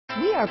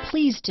We are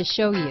pleased to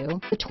show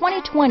you the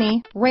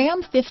 2020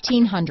 Ram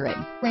 1500.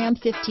 Ram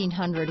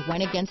 1500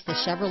 went against the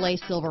Chevrolet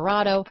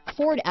Silverado,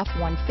 Ford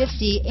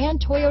F-150,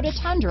 and Toyota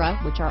Tundra,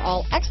 which are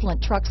all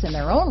excellent trucks in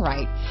their own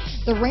right.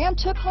 The Ram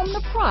took home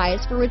the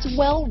prize for its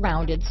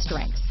well-rounded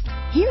strengths.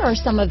 Here are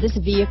some of this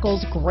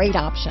vehicle's great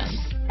options: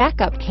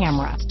 backup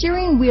camera,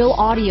 steering wheel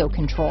audio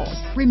controls,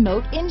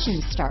 remote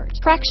engine start,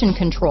 traction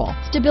control,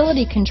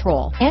 stability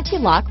control,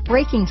 anti-lock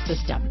braking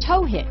system,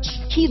 tow hitch,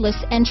 keyless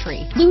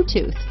entry,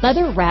 Bluetooth,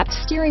 leather-wrapped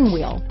steering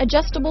wheel,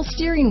 adjustable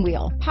steering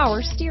wheel,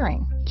 power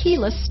steering,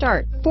 keyless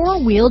start,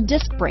 four-wheel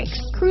disc brakes,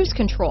 cruise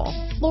control,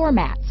 floor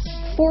mats,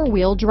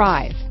 four-wheel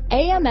drive,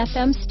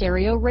 AM/FM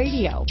stereo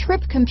radio,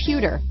 trip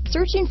computer.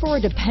 Searching for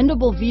a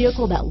dependable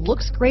vehicle that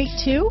looks great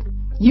too?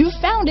 You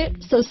found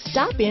it, so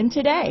stop in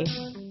today.